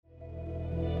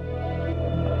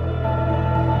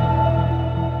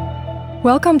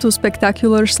Welcome to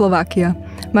Spectacular Slovakia.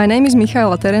 My name is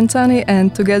Michaela Terencani,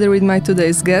 and together with my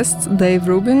today's guest, Dave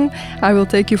Rubin, I will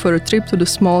take you for a trip to the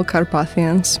small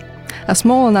Carpathians. A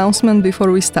small announcement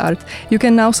before we start. You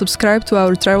can now subscribe to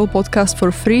our travel podcast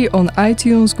for free on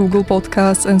iTunes, Google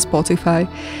Podcasts and Spotify.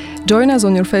 Join us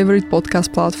on your favorite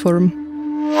podcast platform.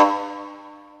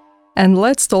 And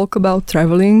let's talk about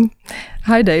traveling.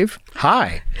 Hi, Dave.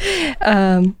 Hi.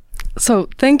 So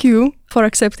thank you for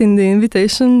accepting the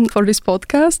invitation for this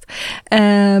podcast.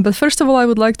 But first of all, I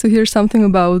would like to hear something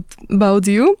about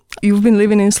you. You've been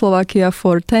living in Slovakia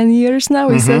for 10 years now,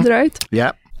 is that right?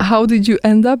 Yeah. How did you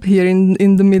end up here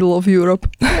in the middle of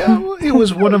Europe? It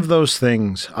was one of those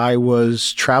things. I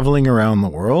was traveling around the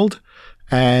world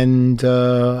and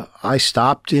I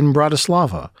stopped in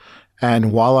Bratislava.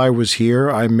 And while I was here,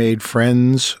 I made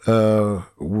friends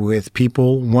with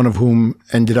people, one of whom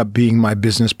ended up being my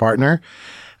business partner.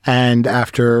 And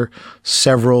after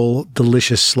several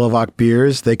delicious Slovak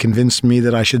beers, they convinced me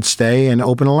that I should stay and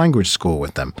open a language school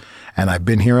with them. And I've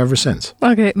been here ever since.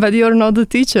 Okay, but you're not a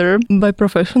teacher by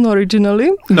profession originally?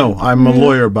 No, I'm a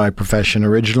lawyer by profession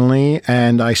originally.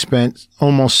 And I spent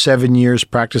almost 7 years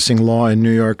practicing law in New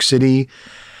York City.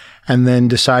 And then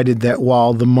decided that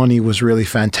while the money was really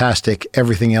fantastic,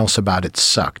 everything else about it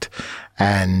sucked.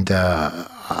 And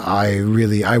I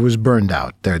was burned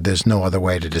out. There's no other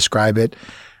way to describe it.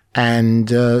 And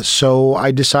so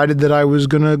I decided that I was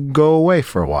going to go away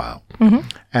for a while. Mm-hmm.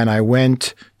 And I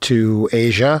went to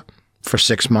Asia for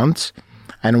 6 months.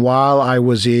 And while I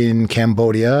was in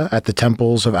Cambodia at the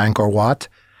temples of Angkor Wat,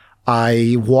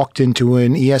 I walked into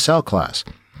an ESL class.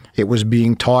 It was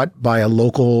being taught by a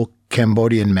local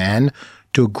Cambodian man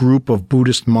to a group of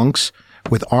Buddhist monks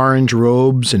with orange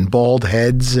robes and bald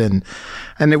heads, and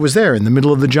it was there in the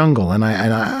middle of the jungle, and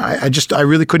I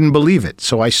really couldn't believe it.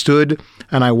 So I stood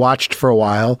and I watched for a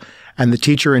while, and the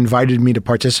teacher invited me to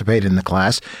participate in the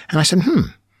class, and I said,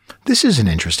 this is an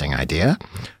interesting idea.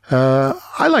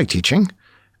 I like teaching,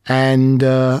 and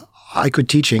I could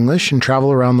teach English and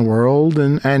travel around the world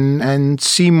and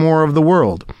see more of the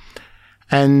world,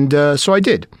 and so I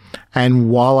did. And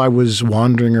while I was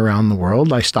wandering around the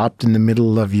world, I stopped in the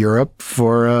middle of Europe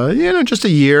for, just a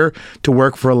year to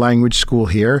work for a language school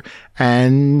here.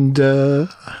 And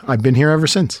I've been here ever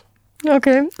since.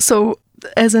 Okay. So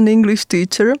as an English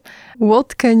teacher,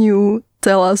 what can you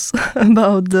tell us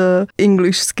about the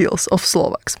English skills of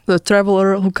Slovaks? The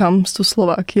traveler who comes to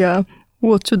Slovakia,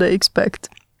 what should they expect?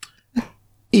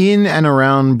 In and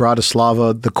around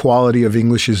Bratislava, the quality of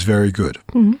English is very good.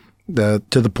 Mm-hmm.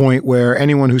 To the point where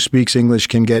anyone who speaks English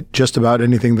can get just about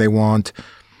anything they want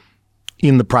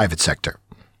in the private sector.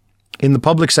 In the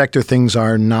public sector, things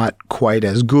are not quite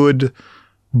as good,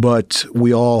 but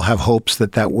we all have hopes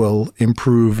that that will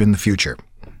improve in the future.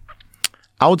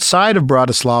 Outside of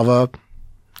Bratislava,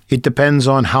 it depends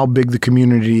on how big the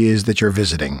community is that you're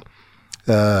visiting.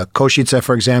 Košice,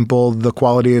 for example, the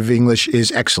quality of English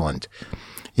is excellent.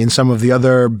 In some of the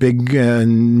other big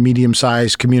and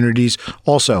medium-sized communities,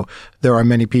 also, there are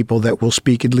many people that will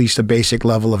speak at least a basic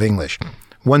level of English.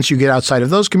 Once you get outside of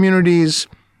those communities,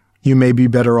 you may be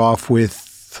better off with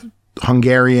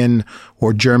Hungarian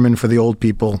or German for the old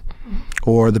people,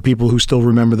 or the people who still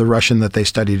remember the Russian that they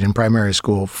studied in primary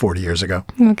school 40 years ago.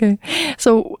 Okay.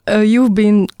 So you've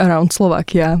been around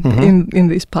Slovakia in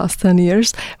these past 10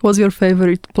 years. What's your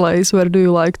favorite place? Where do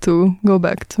you like to go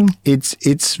back to?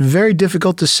 It's very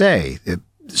difficult to say.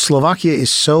 Slovakia is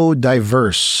so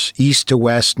diverse, east to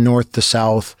west, north to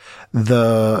south.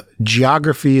 The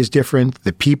geography is different.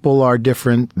 The people are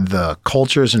different. The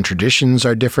cultures and traditions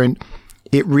are different.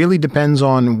 It really depends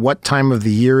on what time of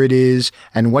the year it is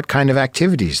and what kind of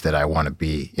activities that I want to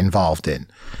be involved in.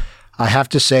 I have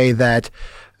to say that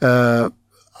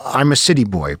I'm a city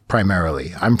boy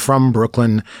primarily. I'm from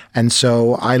Brooklyn, and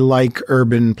so I like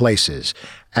urban places.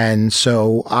 And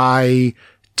so I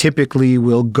typically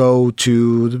will go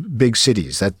to the big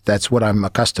cities. That's what I'm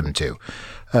accustomed to.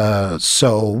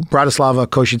 So Bratislava,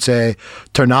 Košice,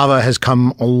 Trnava has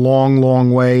come a long,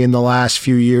 long way in the last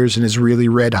few years and is really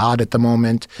red hot at the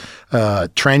moment.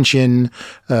 Trenčín,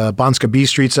 Banská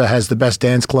Bystrica has the best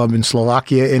dance club in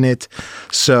Slovakia in it.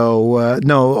 So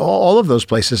no, all of those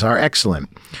places are excellent.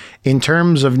 In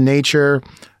terms of nature,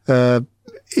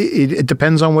 it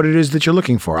depends on what it is that you're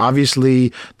looking for.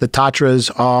 Obviously, the Tatras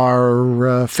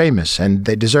are famous, and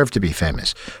they deserve to be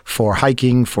famous for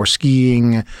hiking, for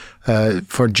skiing,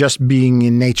 for just being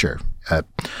in nature.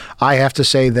 I have to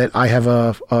say that I have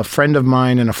a friend of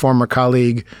mine and a former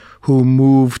colleague who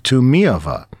moved to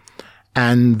Mijava.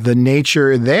 And the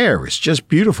nature there is just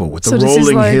beautiful with the So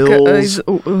this rolling is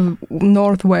hills.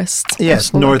 Northwest.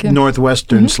 Yes,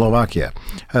 northwestern Slovakia.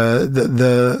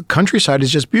 The countryside is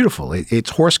just beautiful. It's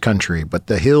horse country, but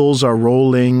the hills are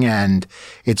rolling, and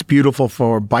it's beautiful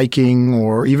for biking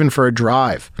or even for a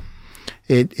drive.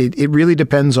 It really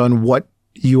depends on what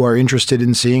you are interested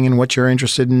in seeing and what you're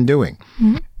interested in doing.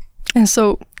 Mm-hmm. And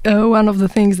so one of the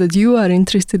things that you are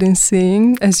interested in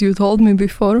seeing, as you told me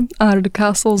before, are the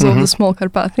castles of the small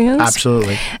Carpathians.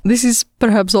 Absolutely. This is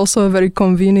perhaps also a very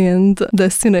convenient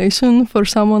destination for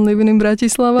someone living in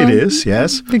Bratislava. It is,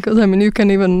 yes. Because, I mean, you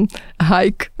can even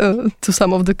hike to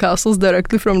some of the castles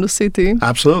directly from the city.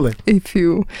 Absolutely. If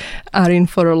you are in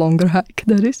for a longer hike,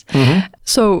 that is. Mm-hmm.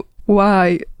 So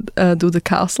why do the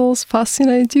castles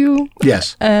fascinate you?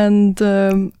 Yes.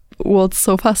 And what's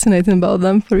so fascinating about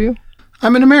them for you?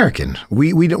 I'm an American.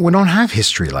 We don't have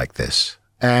history like this.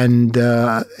 And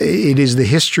it is the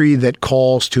history that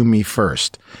calls to me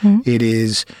first. Mm-hmm. It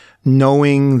is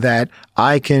knowing that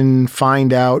I can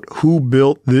find out who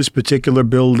built this particular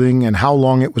building and how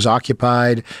long it was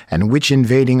occupied and which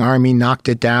invading army knocked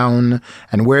it down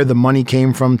and where the money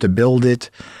came from to build it.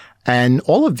 And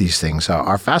all of these things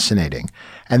are fascinating.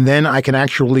 And then I can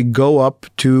actually go up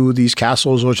to these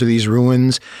castles or to these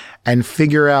ruins and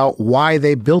figure out why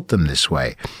they built them this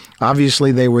way.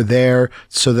 Obviously, they were there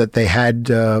so that they had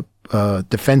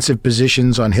defensive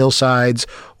positions on hillsides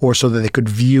or so that they could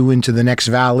view into the next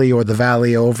valley or the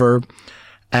valley over.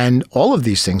 And all of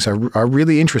these things are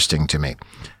really interesting to me.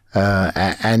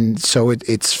 And so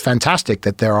it's fantastic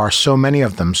that there are so many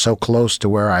of them so close to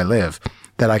where I live,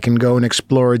 that I can go and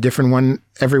explore a different one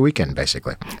every weekend,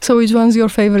 basically. So which one's your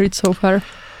favorite so far?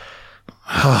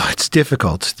 Oh, it's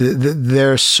difficult.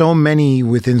 There are so many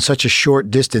within such a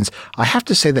short distance. I have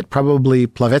to say that probably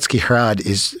Plavetsky Hrad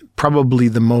is probably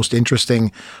the most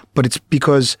interesting, but it's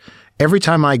because every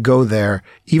time I go there,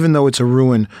 even though it's a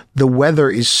ruin, the weather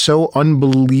is so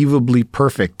unbelievably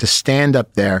perfect to stand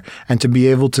up there and to be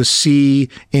able to see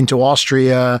into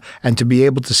Austria and to be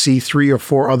able to see 3 or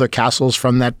 4 other castles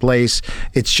from that place.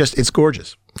 It's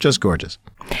gorgeous. Just gorgeous.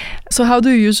 So how do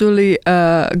you usually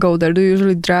go there? Do you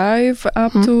usually drive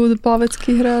up to the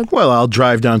Plavetsky Hrad? Well, I'll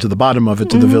drive down to the bottom of it,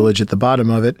 to the village at the bottom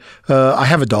of it. I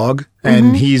have a dog,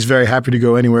 and he's very happy to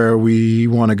go anywhere we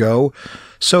want to go.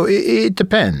 So it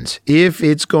depends. If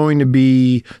it's going to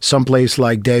be someplace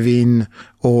like Devin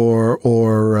or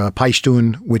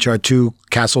Paistun, which are 2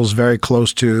 castles very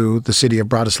close to the city of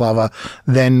Bratislava,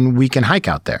 then we can hike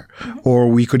out there. Or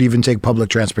we could even take public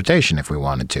transportation if we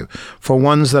wanted to. For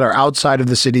ones that are outside of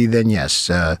the city, then yes,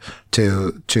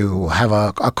 to have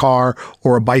a car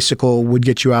or a bicycle would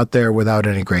get you out there without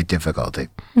any great difficulty.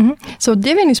 Mm-hmm. So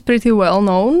Devin is pretty well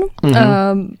known.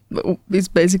 It's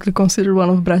basically considered one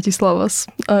of Bratislava's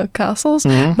castles.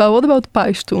 But what about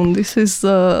Paistun? This is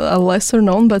a lesser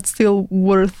known but still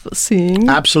worth seeing.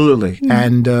 Absolutely.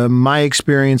 And my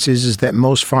experience is that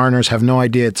most foreigners have no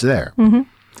idea it's there.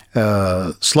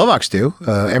 Slovaks do.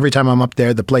 Every time I'm up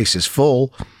there, the place is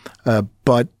full.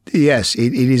 But yes,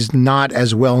 it is not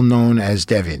as well known as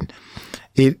Devin.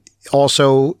 It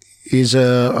also is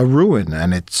a ruin,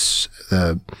 and it's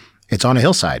on a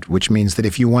hillside, which means that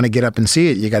if you want to get up and see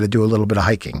it, you got to do a little bit of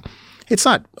hiking. It's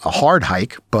not a hard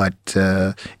hike, but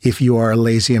if you are a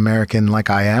lazy American like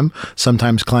I am,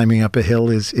 sometimes climbing up a hill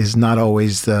is not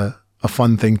always a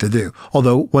fun thing to do.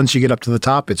 Although once you get up to the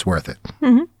top, it's worth it.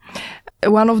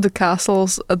 One of the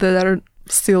castles that are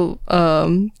still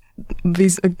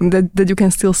that you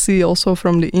can still see also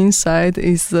from the inside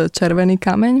is Červený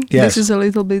kameň. Yes. This is a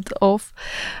little bit off,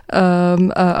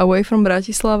 away from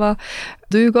Bratislava.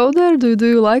 Do you go there? Do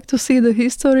you like to see the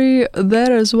history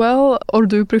there as well, or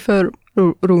do you prefer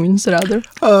ruins rather?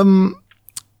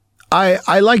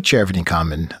 I like Červený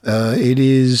kameň.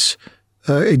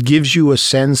 It gives you a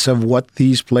sense of what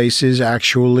these places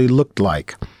actually looked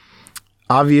like.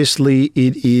 Obviously,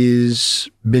 it is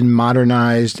been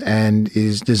modernized and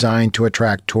is designed to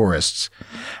attract tourists.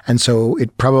 And so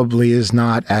it probably is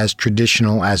not as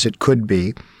traditional as it could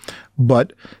be.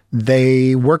 But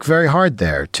they work very hard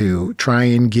there to try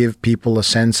and give people a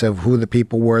sense of who the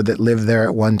people were that lived there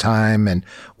at one time and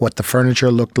what the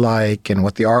furniture looked like and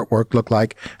what the artwork looked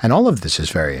like. And all of this is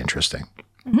very interesting.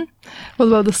 What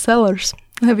about the cellars?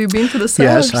 Have you been to the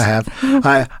cellars? Yes, I have.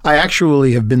 I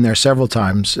actually have been there several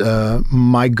times.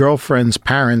 My girlfriend's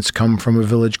parents come from a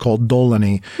village called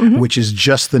Dolany, which is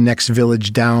just the next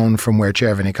village down from where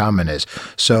Červený Kamen is.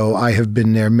 So I have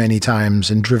been there many times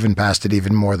and driven past it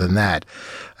even more than that.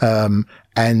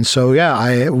 And so,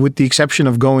 yeah, with the exception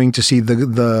of going to see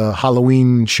the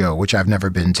Halloween show, which I've never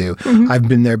been to, I've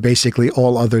been there basically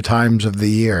all other times of the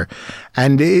year.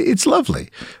 And it's lovely.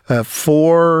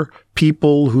 For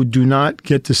people who do not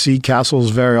get to see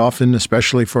castles very often,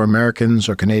 especially for Americans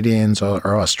or Canadians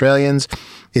or Australians,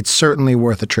 it's certainly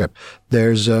worth a trip.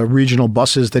 There's regional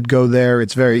buses that go there.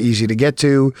 It's very easy to get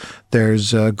to.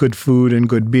 There's good food and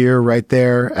good beer right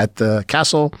there at the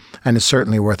castle, and it's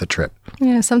certainly worth a trip.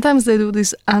 Yeah, sometimes they do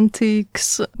these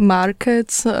antiques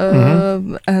markets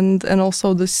and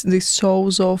also these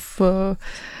shows of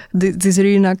these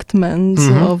reenactments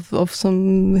of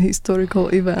some historical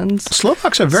events.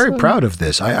 Slovaks are very proud of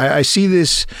this. I see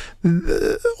this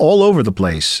all over the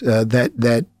place,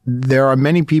 that there are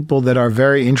many people that are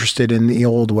very interested in the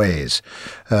old ways.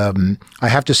 I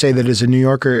have to say that as a New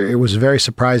Yorker, it was very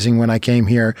surprising when I came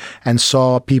here and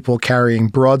saw people carrying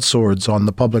broadswords on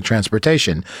the public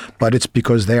transportation. But it's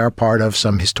because they are part of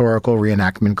some historical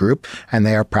reenactment group and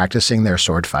they are practicing their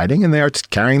sword fighting and they are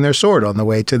carrying their sword on the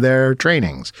way to their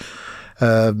trainings.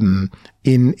 In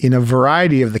a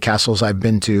variety of the castles I've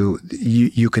been to,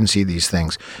 you can see these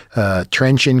things.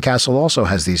 Trenčín Castle also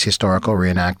has these historical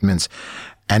reenactments.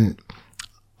 And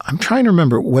I'm trying to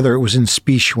remember whether it was in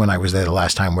Spiš when I was there the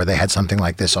last time where they had something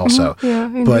like this also. Yeah,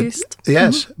 in but the East.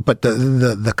 Yes, but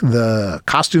the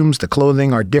costumes, the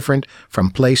clothing are different from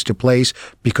place to place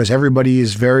because everybody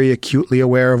is very acutely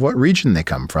aware of what region they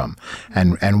come from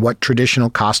and what traditional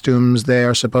costumes they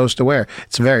are supposed to wear.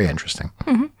 It's very interesting.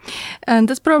 And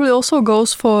that probably also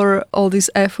goes for all these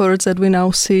efforts that we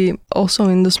now see also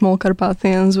in the Small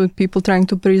Carpathians with people trying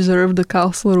to preserve the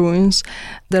castle ruins.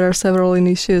 There are several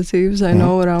initiatives, I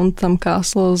know, around some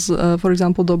castles, for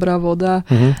example, Dobrá Voda.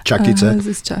 Čačice.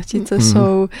 This Čačice.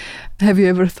 So have you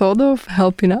ever thought of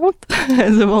helping out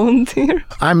as a volunteer?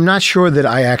 I'm not sure that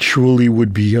I actually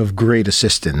would be of great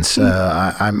assistance.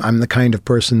 I'm the kind of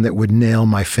person that would nail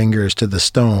my fingers to the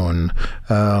stone.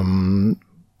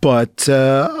 But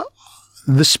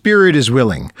the spirit is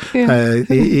willing. Yeah.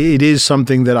 It is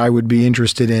something that I would be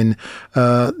interested in.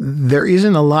 There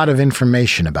isn't a lot of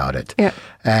information about it. Yeah.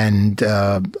 And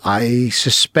I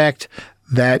suspect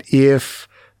that if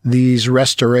these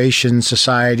restoration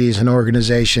societies and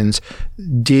organizations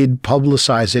did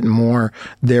publicize it more,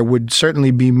 there would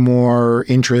certainly be more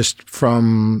interest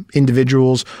from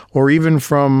individuals or even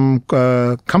from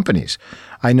companies.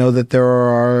 I know that there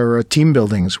are team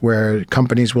buildings where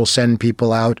companies will send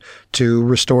people out to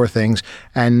restore things,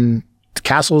 and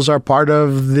castles are part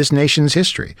of this nation's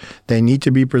history. They need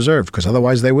to be preserved because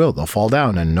otherwise they'll fall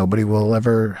down and nobody will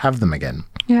ever have them again.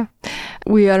 Yeah.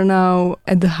 We are now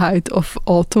at the height of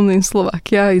autumn in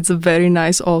Slovakia. It's a very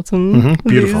nice autumn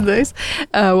these days.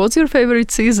 What's your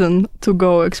favorite season to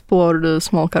go explore the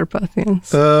Small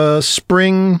Carpathians?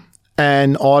 Spring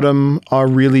and autumn are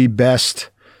really best.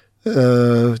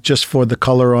 Just for the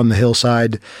color on the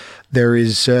hillside. There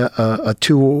is a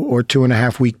 2 or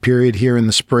 2.5 week period here in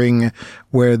the spring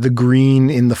where the green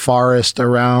in the forest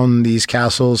around these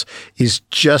castles is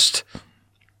just,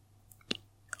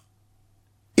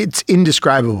 it's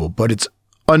indescribable, but it's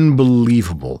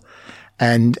unbelievable.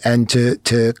 And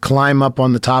to climb up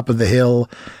on the top of the hill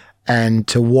and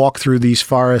to walk through these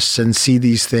forests and see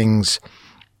these things,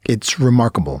 it's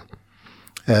remarkable.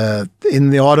 In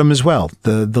the autumn as well,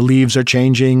 the leaves are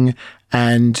changing,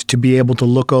 and to be able to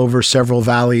look over several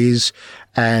valleys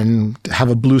and have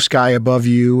a blue sky above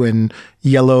you and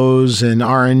yellows and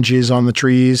oranges on the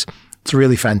trees, it's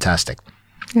really fantastic.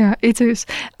 Yeah, it is.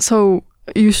 So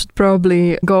you should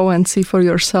probably go and see for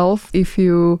yourself. If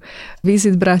you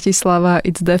visit Bratislava,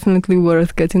 it's definitely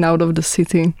worth getting out of the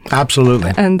city.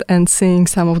 Absolutely. And seeing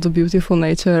some of the beautiful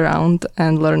nature around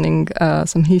and learning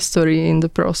some history in the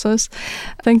process.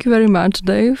 Thank you very much,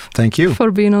 Dave. Thank you. For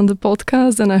being on the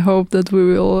podcast, and I hope that we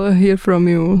will hear from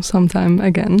you sometime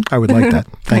again. I would like that.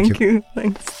 Thank you.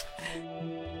 Thanks.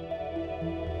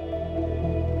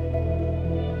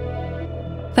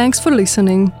 Thanks for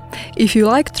listening. If you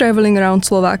like traveling around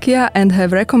Slovakia and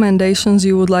have recommendations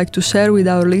you would like to share with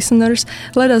our listeners,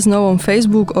 let us know on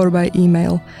Facebook or by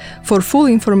email. For full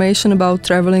information about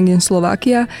traveling in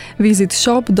Slovakia, visit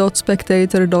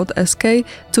shop.spectator.sk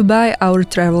to buy our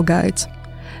travel guides.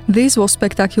 This was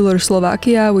Spectacular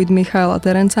Slovakia with Michaela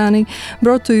Terencáni,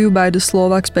 brought to you by the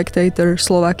Slovak Spectator,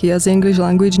 Slovakia's English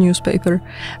language newspaper.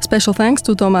 Special thanks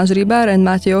to Tomáš Rybar and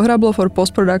Matej Ohrablo for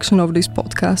post-production of this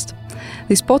podcast.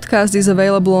 This podcast is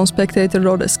available on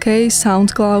Spectator.sk,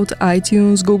 SoundCloud,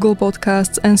 iTunes, Google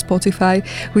Podcasts and Spotify,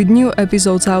 with new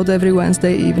episodes out every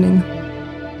Wednesday evening.